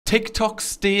TikTok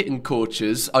dating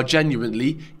coaches are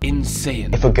genuinely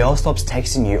insane. If a girl stops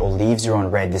texting you or leaves you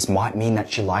on red, this might mean that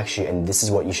she likes you and this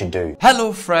is what you should do.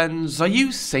 Hello friends, are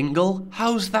you single?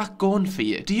 How's that going for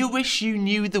you? Do you wish you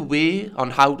knew the way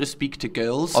on how to speak to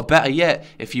girls? Or better yet,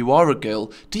 if you are a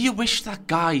girl, do you wish that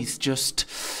guys just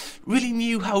really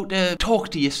knew how to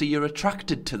talk to you so you're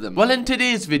attracted to them? Well, in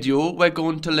today's video, we're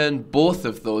going to learn both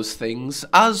of those things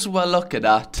as we're looking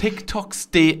at TikTok's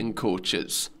dating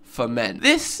coaches for men.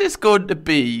 This is going to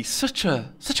be such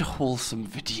a wholesome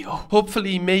video.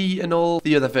 Hopefully me and all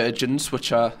the other virgins,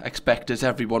 which I expect is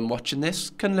everyone watching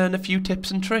this, can learn a few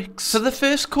tips and tricks. So the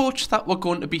first coach that we're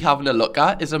going to be having a look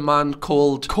at is a man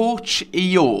called Coach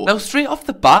EO. Now straight off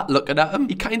the bat, looking at him,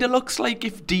 he kind of looks like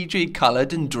if DJ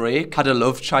Khaled and Drake had a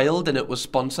love child and it was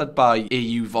sponsored by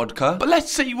EU Vodka. But let's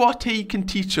see what he can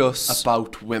teach us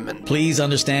about women. Please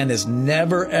understand this.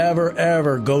 Never, ever,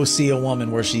 ever go see a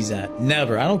woman where she's at.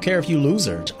 Never. I don't care if you lose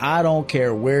her. I don't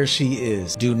care where she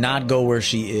is. Do not go where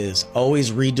she is.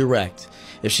 Always redirect.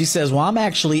 If she says, well, I'm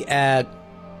actually at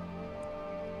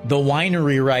the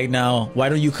winery right now, why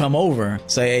don't you come over?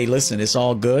 Say, hey, listen, it's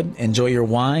all good. Enjoy your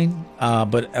wine.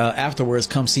 But afterwards,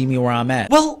 come see me where I'm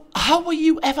at. Well, how are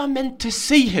you ever meant to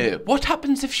see her? What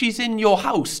happens if she's in your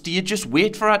house? Do you just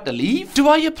wait for her to leave? Do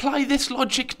I apply this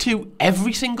logic to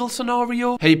every single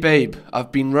scenario? Hey babe,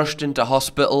 I've been rushed into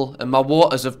hospital and my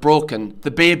waters have broken.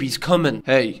 The baby's coming.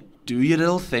 Hey, do your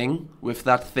little thing with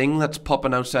that thing that's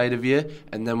popping outside of you,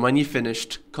 and then when you're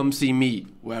finished, come see me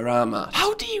where I'm at.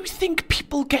 How do you think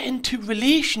people get into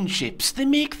relationships? They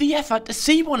make the effort to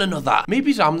see one another.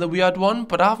 Maybe I'm the weird one,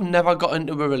 but I've never got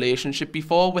into a relationship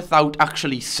before without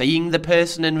actually seeing the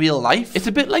person in real life. It's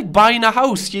a bit like buying a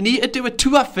house. You need to do a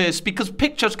tour first because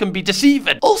pictures can be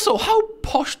deceiving. Also, how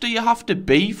posh do you have to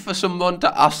be for someone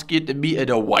to ask you to meet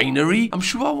at a winery? I'm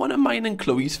sure one of mine and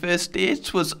Chloe's first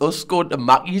dates was us going to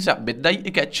Mackey's at midnight to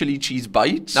get chili cheese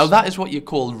bites. Now that is what you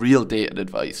call real dating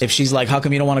advice. If she's like, how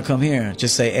come you don't want to come here?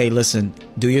 Just say, hey, listen,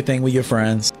 do your thing with your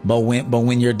friends. But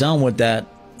when you're done with that,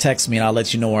 text me and I'll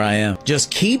let you know where I am.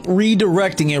 Just keep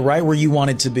redirecting it right where you want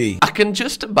it to be. I can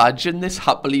just imagine this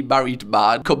happily married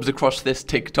man comes across this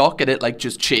TikTok and it like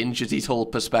just changes his whole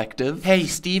perspective. Hey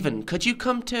Stephen, could you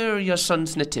come to your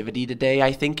son's nativity today?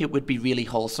 I think it would be really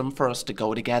wholesome for us to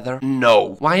go together.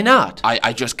 No. Why not?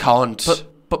 I just can't.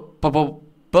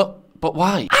 But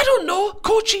why? I don't know.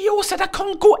 Coach EO said I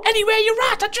can't go anywhere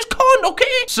you're at. I just can't, okay?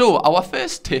 So, our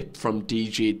first tip from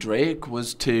DJ Drake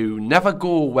was to never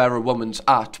go where a woman's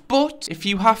at. But, if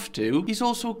you have to, he's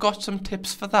also got some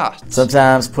tips for that.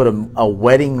 Sometimes put a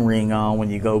wedding ring on when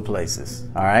you go places,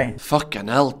 all right? Fucking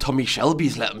hell, Tommy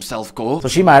Shelby's let himself go. So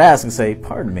she might ask and say,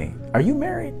 pardon me, are you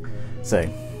married?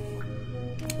 Say,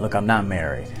 look, I'm not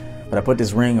married, but I put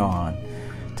this ring on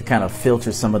to kind of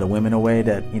filter some of the women away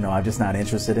that, you know, I'm just not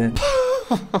interested in.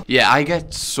 Yeah, I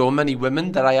get so many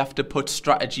women that I have to put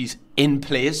strategies in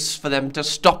place for them to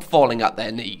stop falling at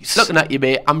their knees. Looking at you,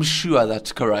 mate, I'm sure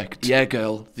that's correct. Yeah,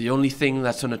 girl, the only thing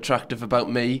that's unattractive about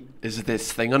me is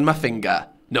this thing on my finger.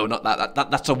 No, not that.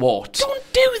 That's a wart.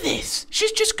 Don't do this.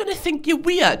 She's just going to think you're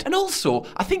weird. And also,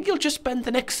 I think you'll just spend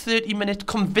the next 30 minutes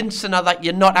convincing her that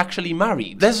you're not actually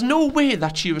married. There's no way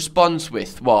that she responds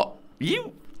with, what?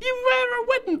 You wear a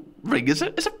wedding ring? Is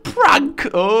it? It's a prank.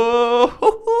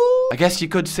 Oh. I guess you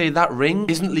could say that ring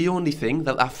isn't the only thing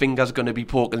that finger's going to be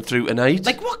poking through tonight.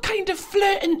 Like, what kind of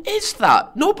flirting is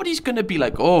that? Nobody's going to be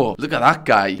like, oh, look at that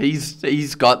guy.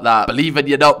 He's got that believing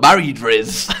you're not married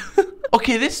riz.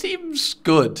 Okay, this seems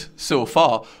good so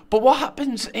far, but what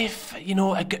happens if, you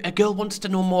know, a girl wants to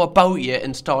know more about you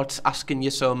and starts asking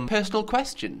you some personal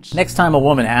questions? Next time a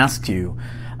woman asks you,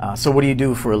 so what do you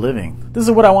do for a living? This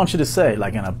is what I want you to say,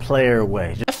 like in a player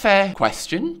way. A fair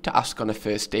question to ask on a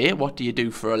first date. What do you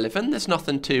do for a living? There's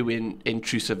nothing too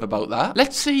intrusive about that.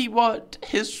 Let's see what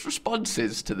his response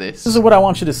is to this. This is what I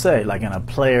want you to say, like in a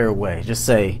player way. Just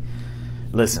say,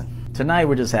 listen, tonight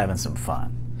we're just having some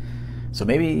fun. So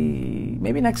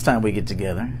maybe next time we get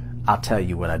together, I'll tell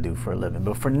you what I do for a living.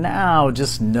 But for now,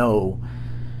 just know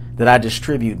that I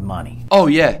distribute money. Oh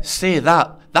yeah, say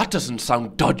that. That doesn't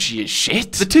sound dodgy as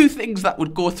shit. The two things that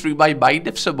would go through my mind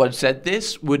if someone said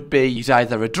this would be he's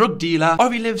either a drug dealer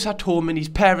or he lives at home in his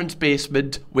parents'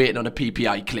 basement waiting on a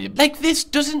PPI claim. Like, this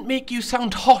doesn't make you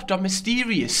sound hot or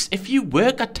mysterious. If you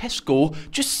work at Tesco,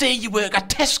 just say you work at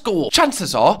Tesco.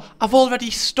 Chances are, I've already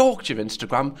stalked your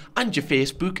Instagram and your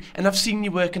Facebook and I've seen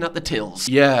you working at the tills.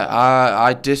 Yeah,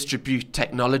 I distribute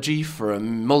technology for a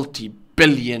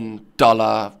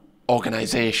multi-billion-dollar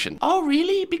organisation. Oh,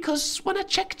 really? Because when I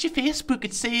checked your Facebook,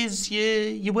 it says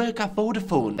you work at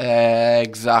Vodafone.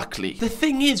 Exactly. The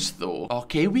thing is, though,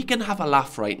 okay, we can have a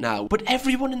laugh right now, but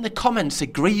everyone in the comments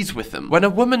agrees with him. When a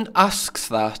woman asks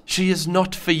that, she is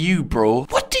not for you, bro.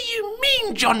 What do you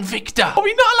mean, John Victor? Are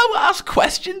we not allowed to ask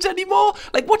questions anymore?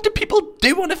 Like, what do people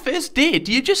do on a first date?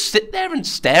 Do you just sit there and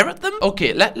stare at them?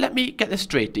 Okay, let me get this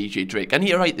straight, DJ Drake. I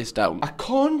need to write this down. I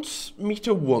can't meet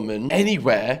a woman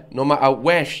anywhere, no matter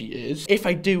where she is. If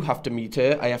I do have to meet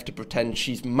her, I have to pretend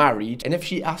she's married. And if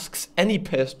she asks any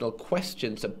personal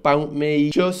questions about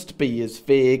me, just be as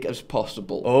vague as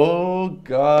possible. Oh,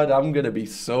 God, I'm gonna be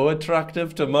so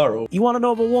attractive tomorrow. You want to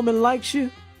know if a woman likes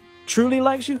you? Truly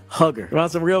likes you? Hug her. You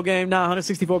want some real game now?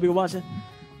 164 people watching?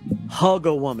 Hug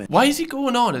a woman. Why is he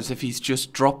going on as if he's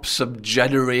just dropped some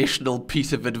generational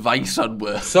piece of advice on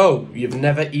work? So, you've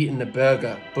never eaten a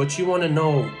burger, but you want to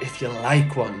know if you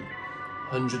like one.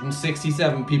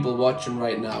 167 people watching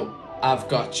right now. I've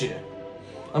got you.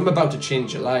 I'm about to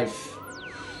change your life.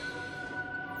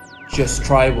 Just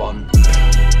try one.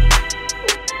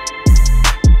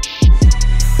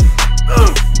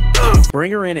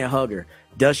 Bring her in and hug her.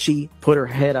 Does she put her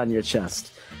head on your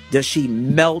chest? Does she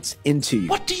melt into you?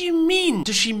 What do you mean,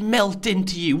 does she melt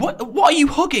into you? What are you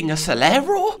hugging, a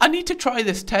Celero? I need to try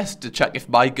this test to check if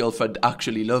my girlfriend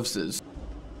actually loves us.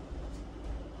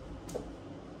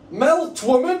 Melt,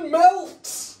 woman,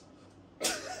 melt!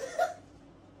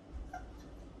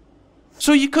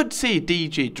 So you could say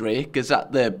DJ Drake is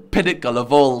at the pinnacle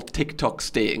of all TikTok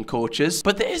dating coaches,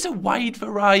 but there is a wide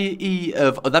variety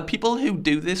of other people who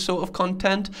do this sort of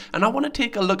content, and I want to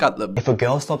take a look at them. If a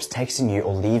girl stops texting you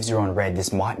or leaves you on red,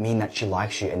 this might mean that she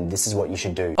likes you, and this is what you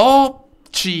should do. Or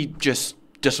she just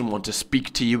doesn't want to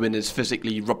speak to you and is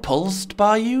physically repulsed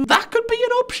by you. That could be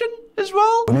an option as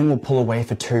well. Women will pull away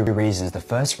for two reasons. The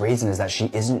first reason is that she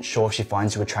isn't sure if she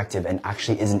finds you attractive and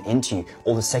actually isn't into you.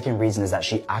 Or the second reason is that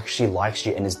she actually likes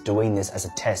you and is doing this as a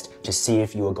test to see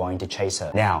if you are going to chase her.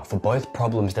 Now, for both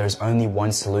problems, there is only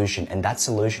one solution, and that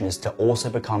solution is to also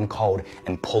become cold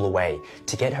and pull away.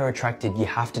 To get her attracted, you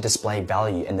have to display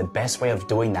value, and the best way of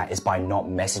doing that is by not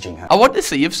messaging her. I want to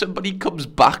see if somebody comes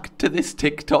back to this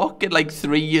TikTok in like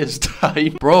 3 years'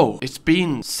 time. Bro, it's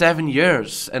been 7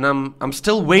 years and I'm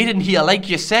still waiting here. Like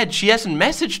you said, she hasn't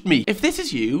messaged me. If this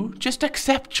is you, just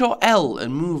accept your L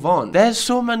and move on. There's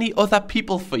so many other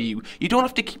people for you. You don't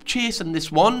have to keep chasing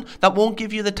this one that won't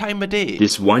give you the time of day.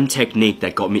 This one technique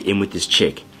that got me in with this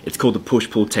chick. It's called the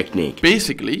push-pull technique.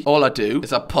 Basically, all I do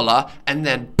is I pull her and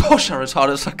then push her as hard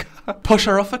as I can. Push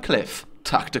her off a cliff.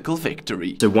 Tactical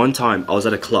victory. So one time I was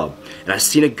at a club and I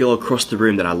seen a girl across the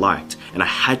room that I liked, and I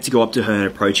had to go up to her and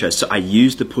approach her, so I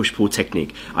used the push-pull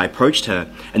technique. I approached her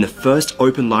and the first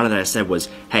open liner that I said was,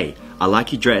 "Hey, I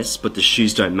like your dress, but the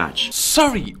shoes don't match."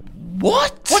 Sorry,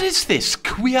 what? What is this?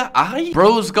 Queer eye?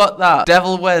 Bro's got that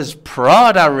Devil Wears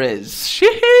Prada riz. Shee.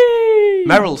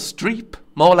 Meryl Streep.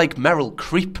 More like Meryl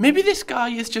Creep. Maybe this guy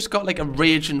has just got like a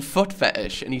raging foot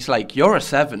fetish and he's like, you're a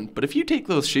 7, but if you take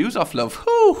those shoes off, love,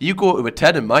 whoo, you go to a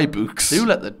 10 in my books. Do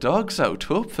let the dogs out,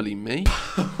 hopefully me.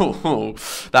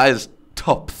 That is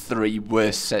top 3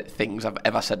 worst things I've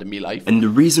ever said in my life. And the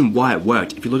reason why it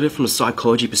worked, if you look at it from a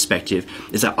psychology perspective,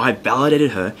 is that I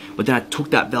validated her, but then I took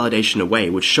that validation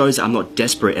away, which shows that I'm not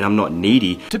desperate and I'm not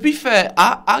needy. To be fair,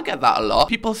 I get that a lot.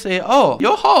 People say, oh,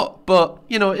 you're hot, but,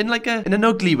 you know, in an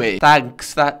ugly way.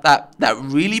 Thanks, that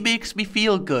really makes me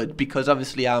feel good, because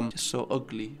obviously I'm just so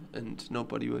ugly and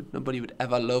nobody would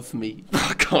ever love me.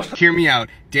 Oh, God. Hear me out.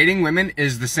 Dating women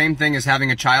is the same thing as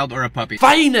having a child or a puppy.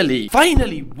 Finally,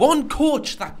 one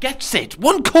coach that gets it.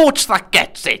 One coach that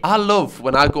gets it. I love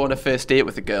when I go on a first date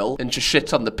with a girl and she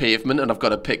shits on the pavement and I've got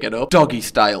to pick it up. Doggy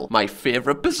style, my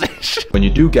favorite position. When you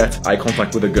do get eye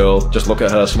contact with a girl, just look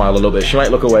at her, smile a little bit. She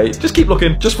might look away. Just keep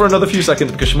looking, just for another few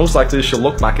seconds, because most likely she'll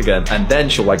look back again, and then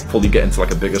she'll like fully get into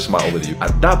like a bigger smile with you.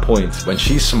 At that point, when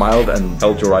she smiled and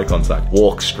held your eye contact,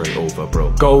 walk straight over,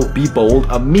 bro. Go, be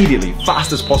bold, immediately,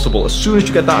 fast as possible. As soon as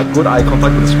you get that good eye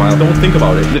contact with a smile, don't think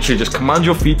about it. Literally, just command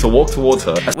your feet to walk towards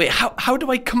her. Wait, how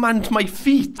do I command my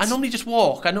feet? I normally just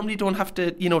walk. I normally don't have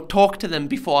to, you know, talk to them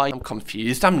before I'm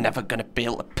confused. I'm never gonna be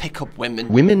able to pick up women.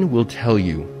 Women will tell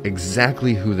you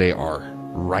exactly who they are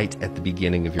right at the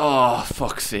beginning of your... Oh,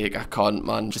 fuck's sake, I can't,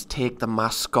 man. Just take the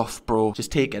mask off, bro.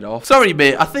 Just take it off. Sorry,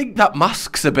 mate, I think that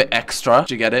mask's a bit extra.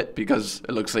 Do you get it? Because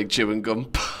it looks like chewing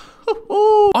gum.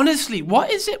 Honestly,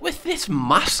 what is it with this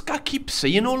mask I keep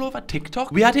seeing all over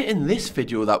TikTok? We had it in this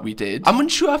video that we did. I'm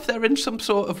unsure if they're in some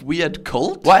sort of weird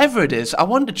cult. Whatever it is, I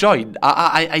want to join.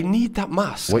 I need that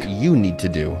mask. What you need to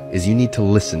do is you need to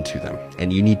listen to them,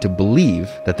 and you need to believe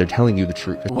that they're telling you the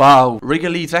truth. Wow,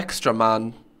 Wrigley's extra,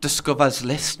 man. discovers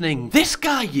listening. This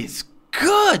guy is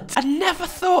good. I never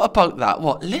thought about that.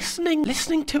 What,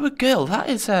 listening to a girl? That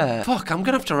is fuck, I'm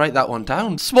gonna have to write that one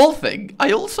down. Small thing,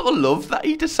 I also love that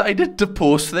he decided to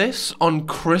post this on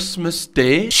Christmas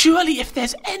Day. Surely if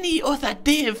there's any other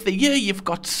day of the year you've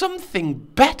got something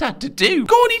better to do,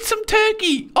 go and eat some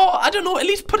turkey, or I don't know, at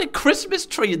least put a Christmas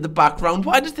tree in the background.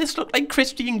 Why does this look like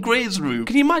Christian Grey's room?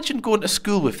 Can you imagine going to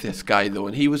school with this guy though,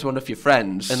 and he was one of your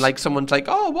friends, and like someone's like,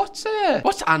 oh, what's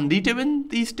Andy doing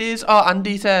these days? Oh,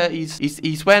 Andy's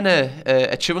he's wearing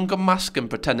a chewing gum mask and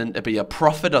pretending to be a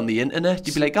prophet on the internet.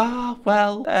 You'd be like, ah, oh,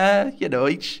 well, you know,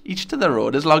 each to their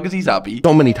own, as long as he's happy.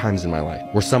 So many times in my life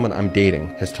where someone I'm dating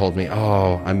has told me,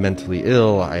 oh, I'm mentally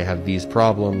ill, I have these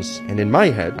problems. And in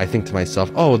my head, I think to myself,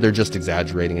 oh, they're just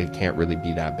exaggerating. It can't really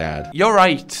be that bad. You're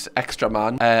right, extra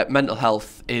man. Mental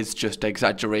health is just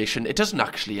exaggeration. It doesn't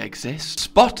actually exist.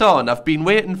 Spot on. I've been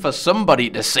waiting for somebody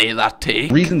to say that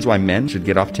take. Reasons why men should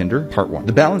get off Tinder. Part 1.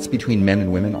 The balance between men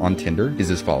and women on Tinder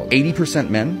is as follows. 80%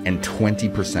 men and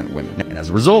 20% women. And as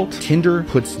a result, Tinder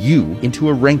puts you into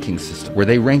a ranking system where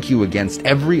they rank you against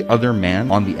every other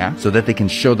man on the app so that they can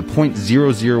show the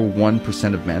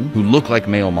 0.001% of men who look like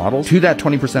male models to that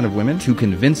 20% of women to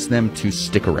convince them to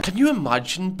stick around. Can you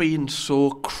imagine being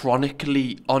so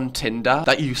chronically on Tinder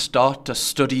that you start to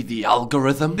study the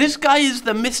algorithm? This guy is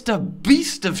the Mr.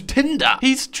 Beast of Tinder.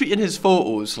 He's treating his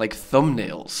photos like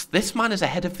thumbnails. This man is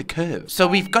ahead of the curve. So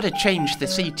we've got to change the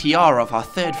CTR of our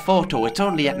third photo. It's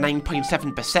only at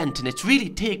 9.7% and it's really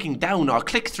taking down our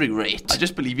click-through rate. I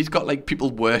just believe he's got like people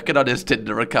working on his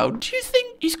Tinder account. Do you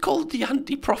think he's called the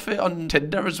anti-prophet on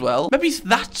Tinder as well? Maybe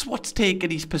that's what's taking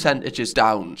these percentages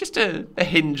down. Just a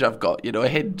hinge I've got, you know, a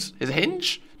hinge. Is a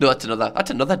hinge? No,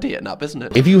 that's another dating app, isn't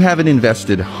it? If you haven't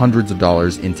invested hundreds of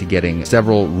dollars into getting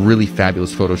several really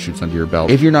fabulous photo shoots under your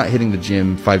belt, if you're not hitting the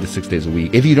gym 5 to 6 days a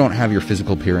week, if you don't have your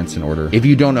physical appearance in order, if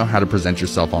you don't know how to present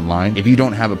yourself online, if you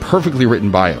don't have a perfectly written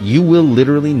bio, you will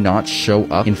literally not show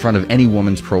up in front of any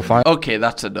woman's profile. Okay,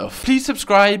 that's enough. Please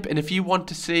subscribe, and if you want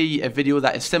to see a video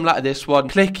that is similar to this one,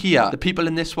 click here. The people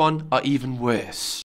in this one are even worse.